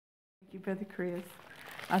Thank you, Brother Chris.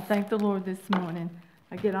 I thank the Lord this morning.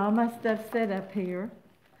 I get all my stuff set up here.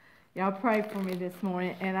 Y'all pray for me this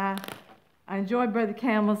morning. And I enjoyed Brother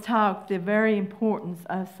Campbell's talk, the very importance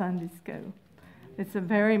of Sunday school. It's a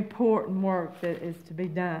very important work that is to be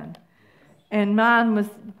done. And mine was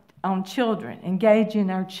on children, engaging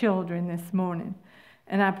our children this morning.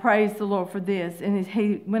 And I praise the Lord for this. And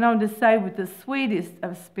he went on to say, with the sweetest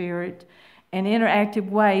of spirit and interactive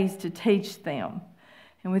ways to teach them.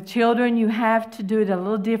 And with children, you have to do it a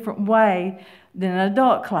little different way than an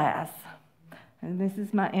adult class. And this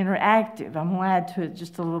is my interactive. I'm going to add to it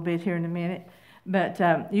just a little bit here in a minute. But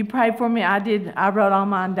you pray for me. I wrote all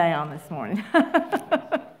mine down this morning.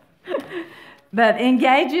 But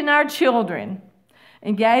engaging our children.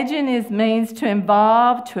 Engaging means to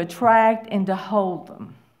involve, to attract, and to hold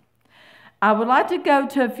them. I would like to go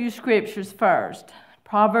to a few scriptures first.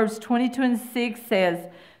 Proverbs 22:6 says,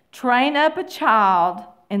 "Train up a child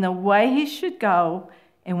in the way he should go,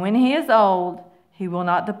 and when he is old, he will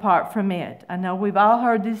not depart from it." I know we've all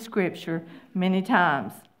heard this scripture many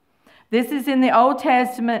times. This is in the Old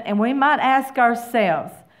Testament, and we might ask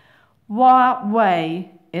ourselves, what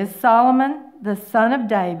way is Solomon, the son of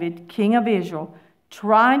David, king of Israel,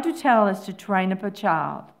 trying to tell us to train up a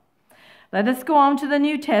child? Let us go on to the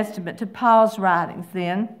New Testament, to Paul's writings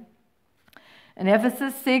then. In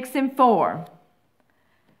Ephesians 6:4,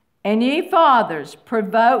 "And ye fathers,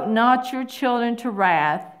 provoke not your children to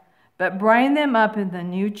wrath, but bring them up in the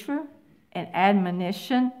nurture and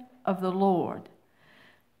admonition of the Lord."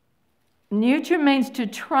 Nurture means to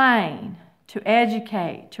train, to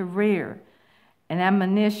educate, to rear. And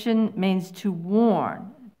admonition means to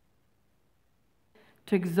warn,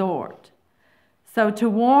 to exhort. So to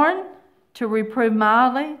warn, to reprove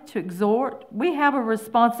mildly, to exhort, we have a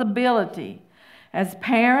responsibility as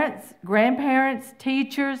parents, grandparents,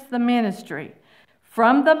 teachers, the ministry,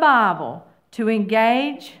 from the Bible, to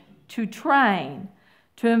engage, to train,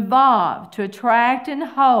 to involve, to attract and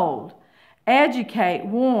hold, educate,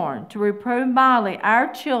 warn, to reprove mildly our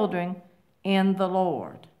children in the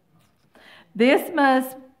Lord. This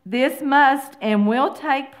must and will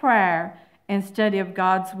take prayer and study of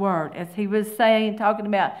God's Word, as he was saying, talking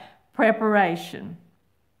about preparation.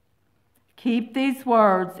 Keep these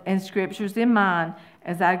words and scriptures in mind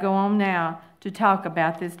as I go on now to talk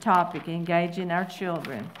about this topic, engaging our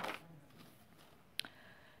children.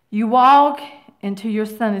 You walk into your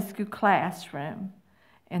Sunday school classroom,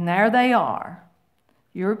 and there they are,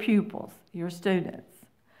 your pupils, your students.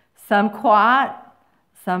 Some quiet,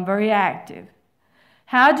 some very active.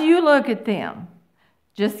 How do you look at them?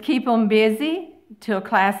 Just keep them busy till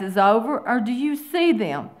class is over, or do you see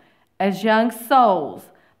them as young souls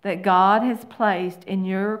that God has placed in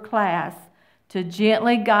your class to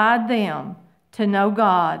gently guide them to know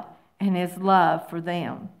God and His love for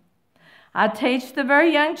them? I teach the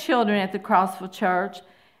very young children at the Crossville Church,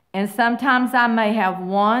 and sometimes I may have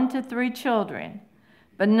 1 to 3 children.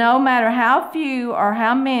 But no matter how few or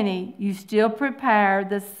how many, you still prepare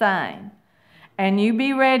the same. And you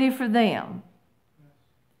be ready for them.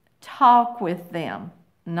 Talk with them,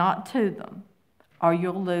 not to them, or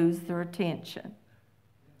you'll lose their attention.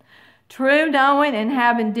 True knowing and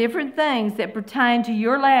having different things that pertain to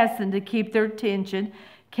your lesson to keep their attention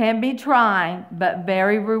can be trying, but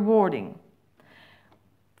very rewarding.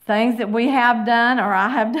 Things that we have done, or I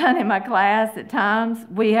have done in my class at times,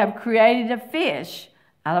 we have created a fish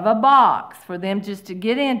out of a box for them just to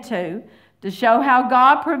get into, to show how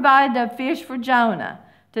God provided a fish for Jonah,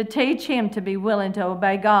 to teach him to be willing to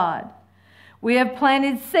obey God. We have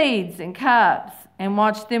planted seeds in cups and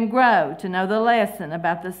watched them grow to know the lesson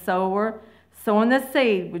about the sower sowing the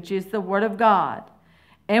seed, which is the Word of God,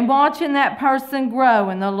 and watching that person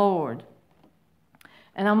grow in the Lord.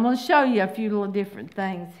 And I'm going to show you a few little different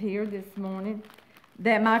things here this morning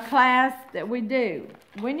that my class that we do.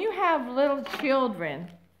 When you have little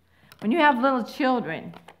children,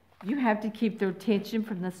 you have to keep their attention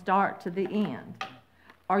from the start to the end,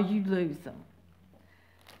 or you lose them.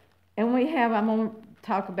 And I'm going to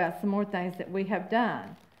talk about some more things that we have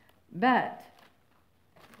done. But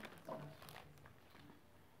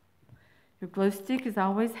your glue stick is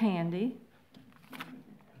always handy.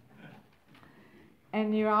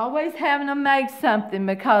 And you're always having to make something,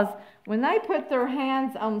 because when they put their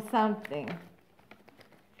hands on something,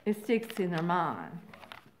 it sticks in their mind.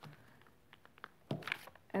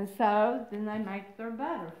 And so then they make their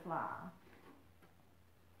butterfly.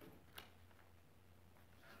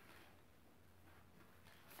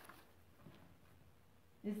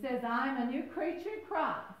 It says, "I am a new creature in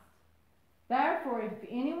Christ. Therefore, if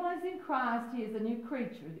anyone is in Christ, he is a new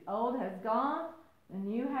creature. The old has gone, the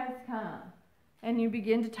new has come. and you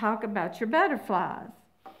begin to talk about your butterflies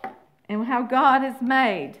and how God has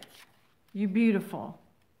made you beautiful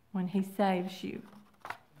when He saves you.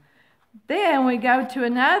 Then we go to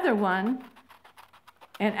another one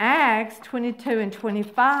in Acts 22 and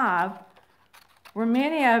 25, where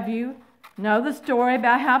many of you know the story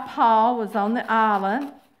about how Paul was on the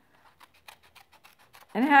island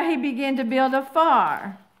and how he began to build a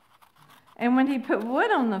fire. And when he put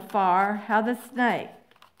wood on the fire, how the snake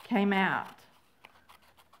came out.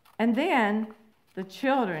 And then the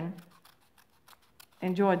children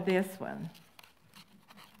enjoyed this one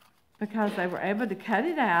because they were able to cut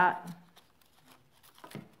it out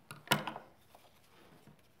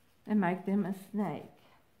and make them a snake.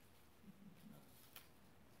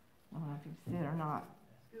 I don't know if you see it or not.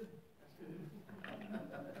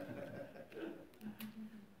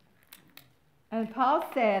 And Paul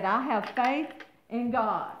said, I have faith in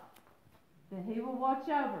God that He will watch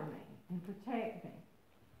over me and protect me.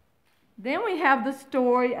 Then we have the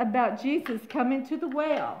story about Jesus coming to the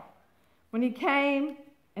well. When He came,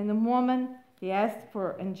 and the woman, He asked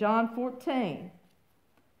for, in John 14,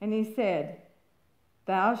 and He said,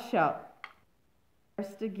 Thou shalt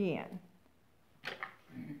thirst again.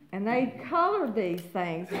 And they colored these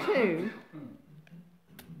things too.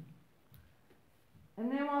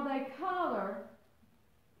 And then while they color,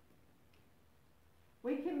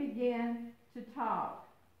 we can begin to talk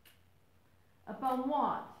upon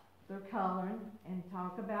what they're coloring and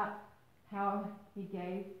talk about how she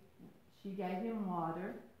gave him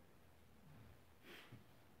water.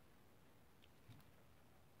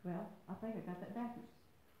 Well, I think I got that backwards.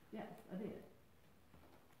 Yes, I did.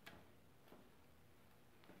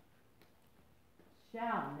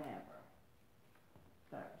 Shall never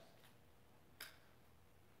thirst.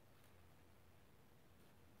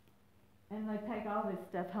 And they take all this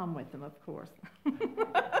stuff home with them, of course.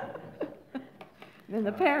 And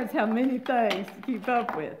the parents have many things to keep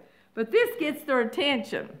up with. But this gets their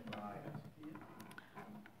attention.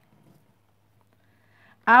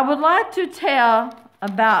 I would like to tell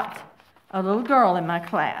about a little girl in my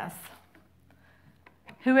class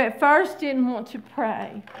who at first didn't want to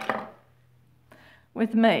pray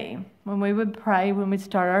with me. When we would pray, when we'd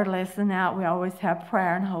start our lesson out, we always have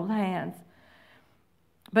prayer and hold hands.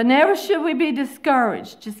 But never should we be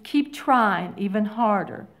discouraged. Just keep trying even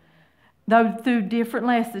harder, though through different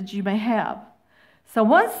lessons you may have. So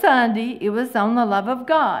one Sunday, it was on the love of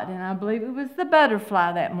God, and I believe it was the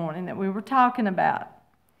butterfly that morning that we were talking about.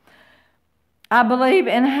 I believe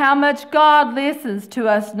in how much God listens to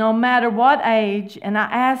us no matter what age, and I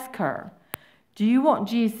asked her, do you want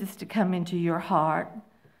Jesus to come into your heart?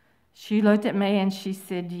 She looked at me and she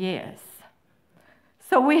said, yes.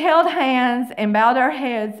 So we held hands and bowed our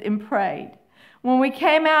heads and prayed. When we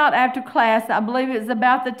came out after class, I believe it was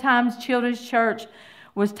about the time Children's Church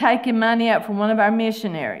was taking money up from one of our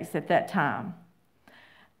missionaries at that time,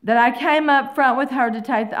 that I came up front with her to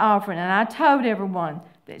take the offering, and I told everyone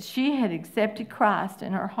that she had accepted Christ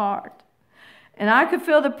in her heart. And I could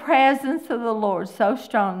feel the presence of the Lord so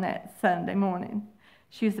strong that Sunday morning.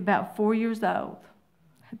 She was about 4 years old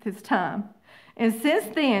at this time. And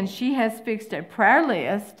since then, she has fixed a prayer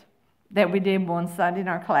list that we did one Sunday in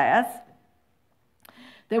our class,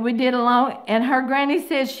 that we did along, and her granny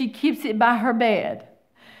says she keeps it by her bed.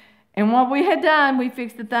 And what we had done, we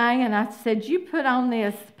fixed the thing, and I said, you put on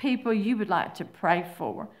this people you would like to pray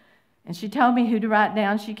for. And she told me who to write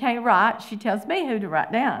down. She can't write. She tells me who to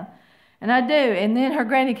write down. And I do. And then her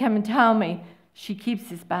granny came and told me she keeps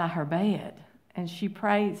this by her bed, and she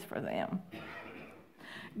prays for them.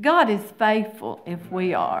 God is faithful if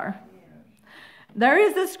we are. There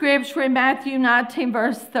is a scripture in Matthew 19,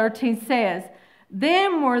 verse 13 says,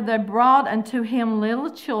 then were they brought unto him little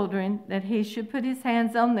children, that he should put his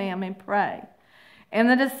hands on them and pray. And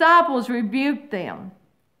the disciples rebuked them.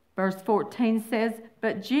 Verse 14 says,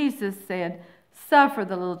 but Jesus said, suffer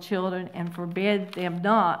the little children, and forbid them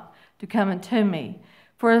not to come unto me,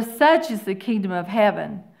 for such is the kingdom of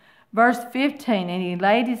heaven. Verse 15, and he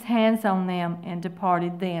laid his hands on them and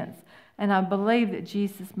departed thence. And I believe that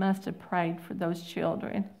Jesus must have prayed for those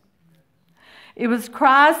children. It was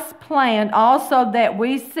Christ's plan also that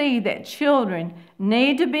we see that children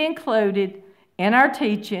need to be included in our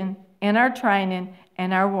teaching, in our training,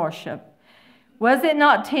 and our worship. Was it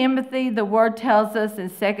not Timothy, the word tells us in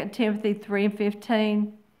 2 Timothy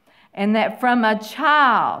 3:15, and that from a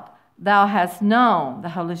child thou hast known the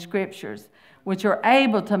Holy Scriptures, which are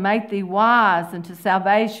able to make thee wise unto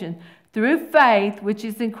salvation through faith which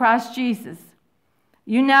is in Christ Jesus.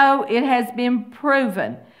 You know, it has been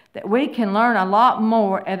proven that we can learn a lot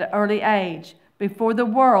more at an early age before the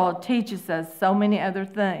world teaches us so many other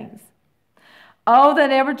things. Oh, that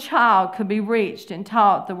every child could be reached and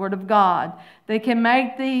taught the word of God, that can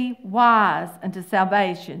make thee wise unto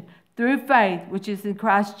salvation through faith which is in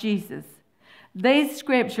Christ Jesus. These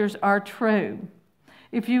scriptures are true.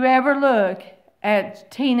 If you ever look at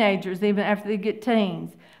teenagers, even after they get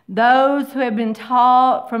teens, those who have been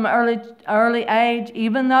taught from early age,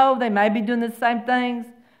 even though they may be doing the same things,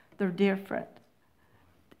 they're different.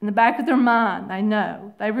 In the back of their mind, they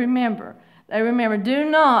know, they remember. They remember. Do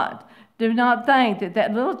not think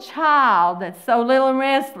that little child that's so little and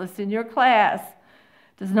restless in your class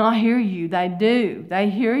does not hear you. They do. They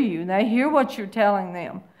hear you. They hear what you're telling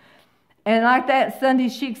them. And like that Sunday,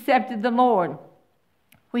 she accepted the Lord.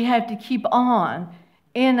 We have to keep on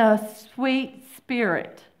in a sweet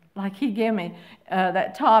spirit. Like he gave me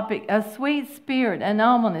that topic, a sweet spirit, an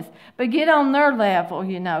humbleness. But get on their level,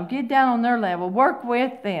 Get down on their level. Work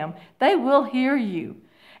with them. They will hear you.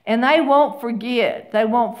 And they won't forget. They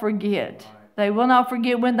won't forget. They will not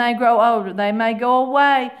forget when they grow older. They may go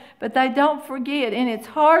away, but they don't forget. And it's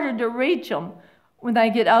harder to reach them when they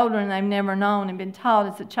get older and they've never known and been taught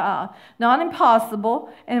as a child. Not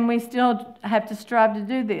impossible, and we still have to strive to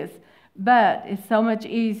do this. But it's so much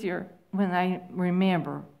easier when they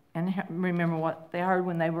remember and remember what they heard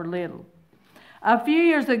when they were little. A few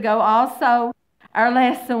years ago also, our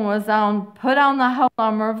lesson was on put on the whole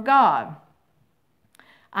armor of God.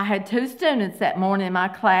 I had 2 students that morning in my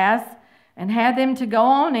class and had them to go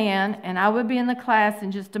on in, and I would be in the class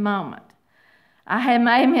in just a moment. I had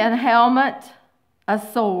made me a helmet, a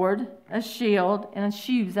sword, a shield, and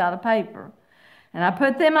shoes out of paper. And I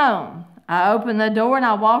put them on. I opened the door and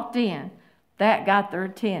I walked in. That got their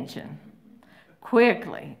attention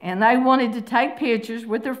quickly. And they wanted to take pictures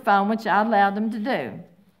with their phone, which I allowed them to do.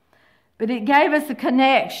 But it gave us a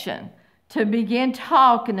connection to begin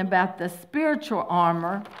talking about the spiritual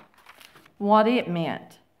armor, what it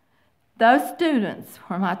meant. Those students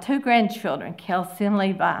were my 2 grandchildren, Kelsey and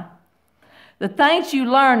Levi. The things you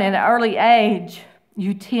learn at an early age,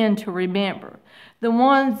 you tend to remember. The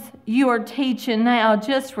ones you are teaching now,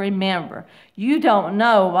 just remember. You don't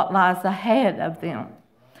know what lies ahead of them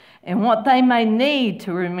and what they may need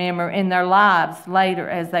to remember in their lives later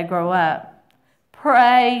as they grow up.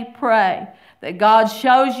 Pray that God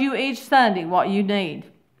shows you each Sunday what you need.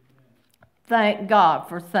 Thank God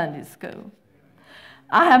for Sunday school.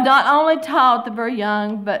 I have not only taught the very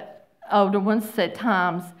young, but older ones at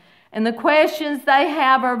times, and the questions they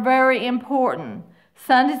have are very important.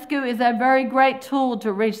 Sunday school is a very great tool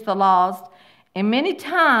to reach the lost, and many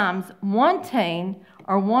times one teen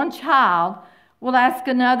or one child will ask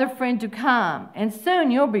another friend to come, and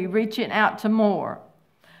soon you'll be reaching out to more.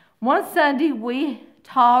 One Sunday we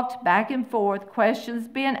talked back and forth, questions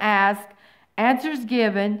being asked, answers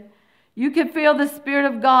given. You could feel the Spirit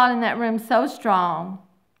of God in that room so strong.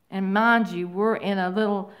 And mind you, we're in a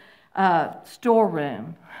little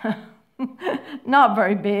storeroom. Not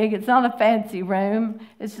very big. It's not a fancy room.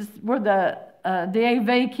 It's just where the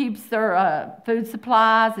DAV keeps their food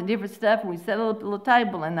supplies and different stuff. And we set a little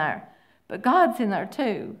table in there. But God's in there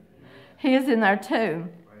too. He is in there too.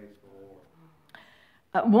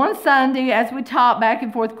 One Sunday, as we talked back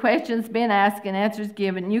and forth, questions being asked and answers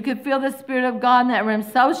given, you could feel the Spirit of God in that room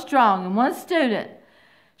so strong. And one student,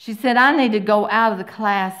 she said, I need to go out of the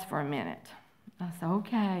class for a minute. I said,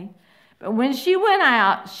 okay. But when she went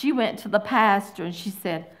out, she went to the pastor and she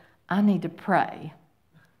said, I need to pray.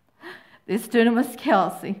 This student was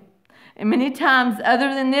Kelsey. And many times,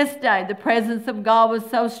 other than this day, the presence of God was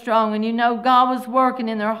so strong, and God was working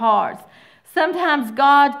in their hearts. Sometimes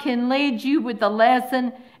God can lead you with a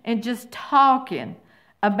lesson, and just talking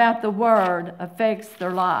about the Word affects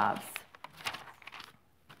their lives.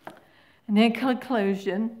 And in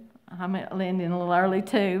conclusion, I'm ending a little early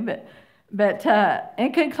too, but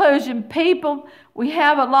in conclusion, we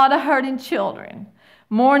have a lot of hurting children,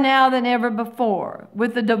 more now than ever before,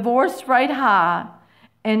 with the divorce rate high,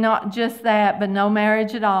 and not just that, but no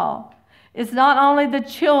marriage at all. It's not only the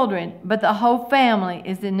children, but the whole family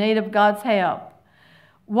is in need of God's help.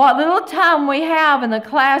 What little time we have in the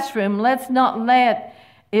classroom, let's not let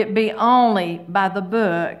it be only by the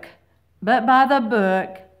book, but by the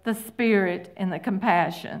book, the Spirit, and the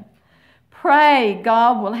compassion. Pray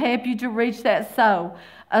God will help you to reach that soul.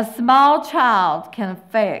 A small child can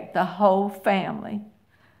affect the whole family.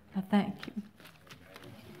 I thank you.